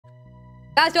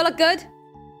Guys, do I look good?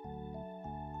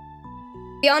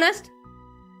 Be honest.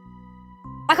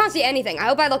 I can't see anything. I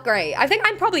hope I look great. I think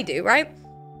I probably do, right?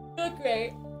 You look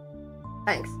great.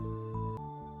 Thanks.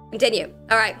 Continue.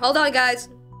 All right, hold on, guys.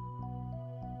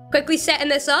 Quickly setting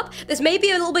this up. This may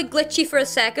be a little bit glitchy for a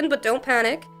second, but don't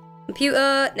panic.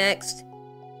 Computer, next.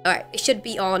 All right, it should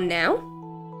be on now.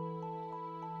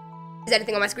 Is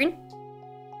anything on my screen?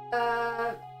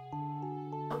 On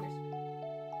your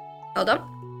screen. Hold on.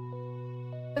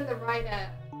 In the right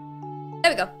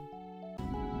There we go.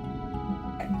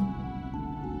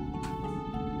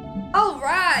 All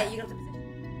right, you don't have to position.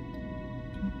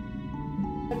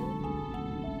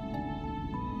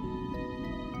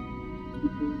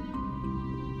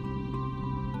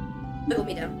 Wiggle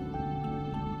me down.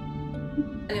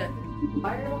 Anyway.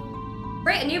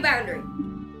 Create a new boundary.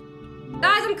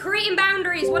 Guys, I'm creating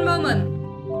boundaries. One moment.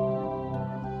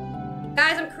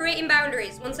 Guys, I'm creating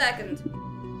boundaries. 1 second.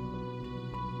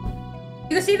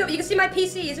 You can see my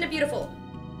PC. Isn't it beautiful?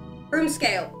 Room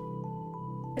scale.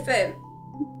 Confirm.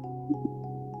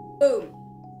 Boom.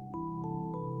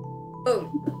 Boom.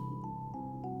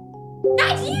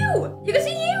 That's you! You can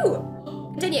see you!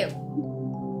 Continue.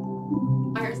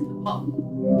 Where's the pop?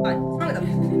 Fine. What's wrong with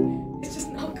them? It's just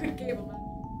not good cable man.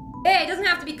 Hey, it doesn't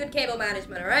have to be good cable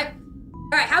management, alright?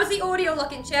 Alright, how's the audio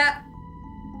looking, chat?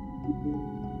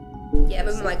 Yeah,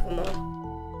 move the microphone more.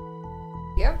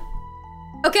 Yeah.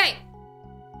 Okay.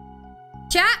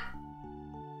 Chat.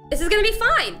 This is gonna be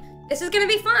fine. This is gonna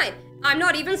be fine. I'm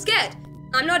not even scared.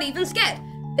 I'm not even scared.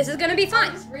 This is gonna be I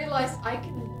fine. just realized I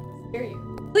can hear you.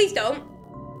 Please don't.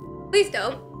 Please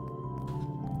don't.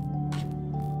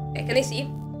 Okay, can they see?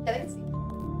 Yeah, they can see.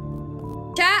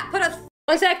 Chat, put a...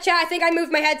 1 sec, chat. I think I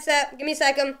moved my headset. Give me a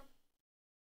second.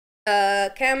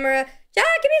 Camera.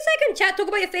 Chat, give me a second. Chat, talk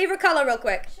about your favorite color real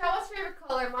quick. Chat, what's your favorite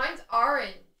color? Mine's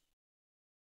orange.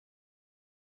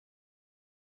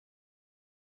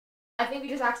 I think we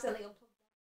just accidentally unplugged.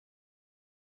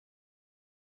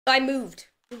 I moved.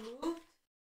 You moved?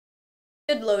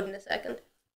 Should load in a second.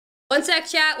 1 sec,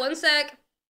 chat. 1 sec.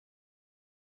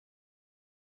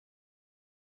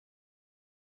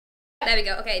 There we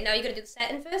go. Okay, now you gotta do the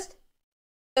setting first.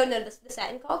 Oh no, the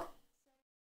setting cog.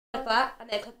 Like that, and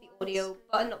then click the audio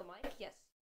button, not the mic. Yes.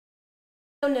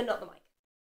 No, not the mic.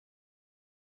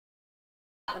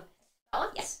 That one. That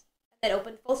one? Yes. And then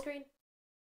open full screen.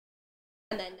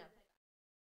 And then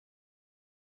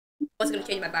I was gonna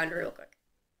change my boundary real quick.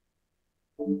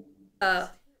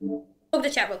 Open the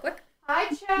chat real quick. Hi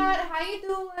chat, how you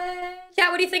doing? Chat,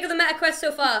 what do you think of the meta quest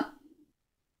so far?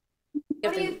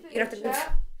 What do you think, you have to move.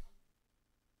 chat?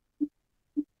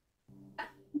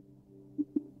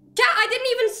 Chat, I didn't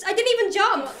even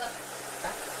jump.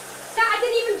 Chat, I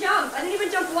didn't even jump. I didn't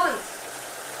even jump once.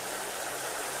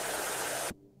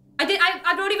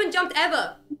 I've not even jumped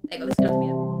ever. There you go, this is gonna be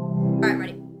it. Alright, I'm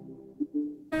ready.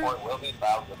 Report will be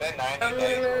filed within 90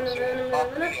 days or soon.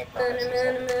 Property and premises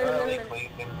have been thoroughly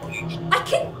cleaned and bleached. I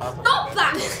can stop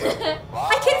that!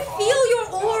 I can feel your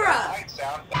aura!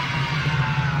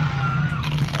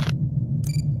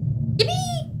 Yippee!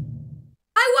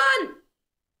 I won!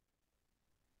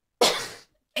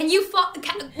 Can you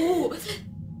ooh.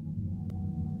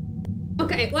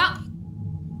 Okay, well.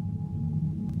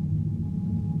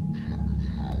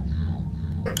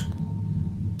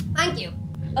 Thank you.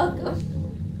 Welcome.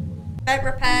 Right,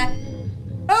 repair.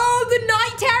 Oh, the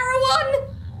Night Terror one!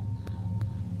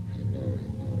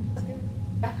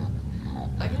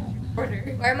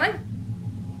 Where am I?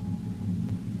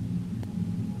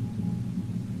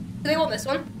 Do they want this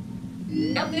one?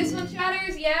 Yep, this one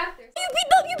shatters, yeah. You beat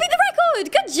the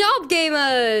record! Good job,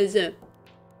 gamers!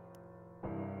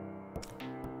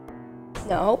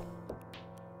 No.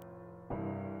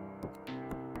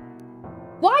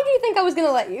 Why do you think I was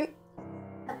gonna let you?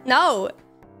 No.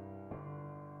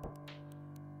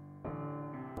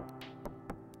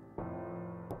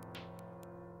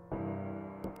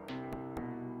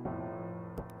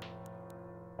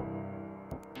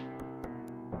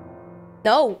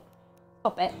 No.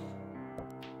 Stop it.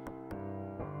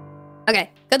 Okay,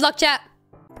 good luck, chat.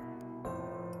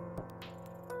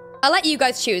 I'll let you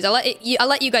guys choose. I'll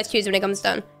let you guys choose when it comes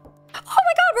done. Oh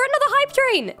my god, we're another hype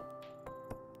train!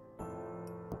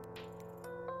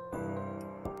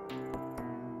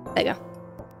 There you go.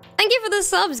 Thank you for the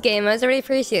subs, gamers. I really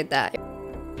appreciate that.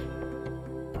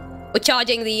 We're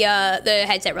charging the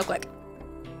headset real quick.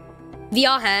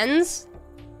 VR hands?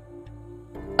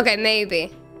 Okay,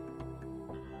 maybe.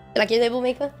 You like your label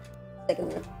maker?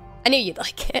 I knew you'd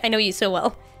like it. I know you so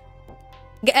well.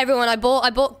 Everyone, I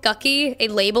bought Guqqie, a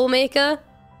label maker.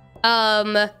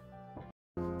 Thank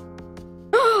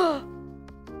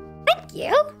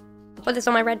you. put this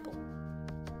on my Red Bull.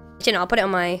 You know, I'll put it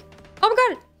on my... Oh my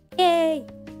god! Yay!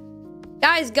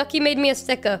 Guys, Guqqie made me a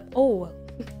sticker. Oh.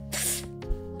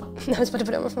 I was about to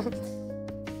put it on my phone.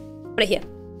 Put it here.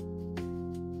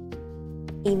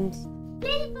 Aimsey.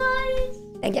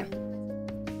 Thank you.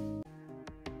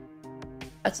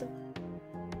 That's it.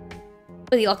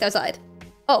 Was he locked outside?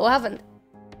 Oh, what happened?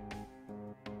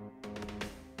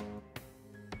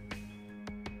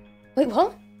 Wait,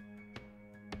 what?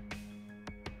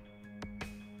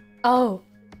 Oh.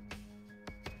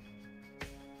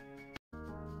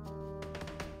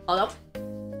 Hold up.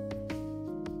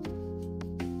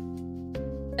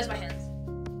 There's my hands.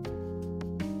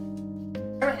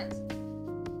 Where are my hands?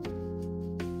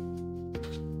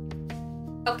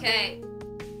 Okay.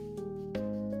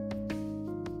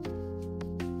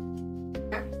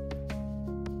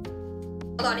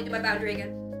 Hold on, I need to do my boundary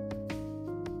again.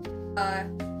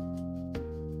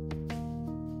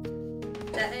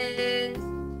 That ends.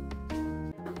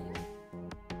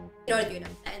 You know what to do now.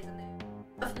 That ends in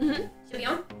there. Should we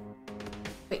on?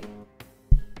 Wait.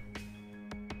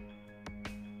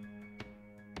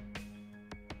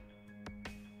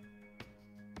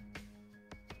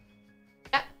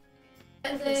 Yeah.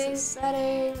 This is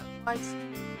setting. Lights.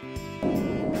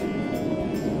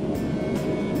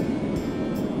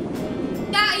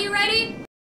 Yeah, are you ready?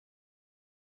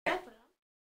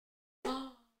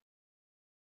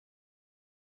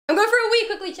 I'm going for a wee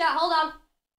quickly, chat. Hold on.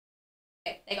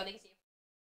 Okay, there you go. They can see you.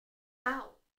 Ow.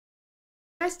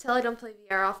 You guys tell I don't play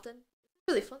VR often. It's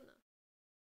really fun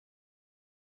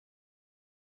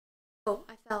though. Oh,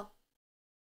 I fell.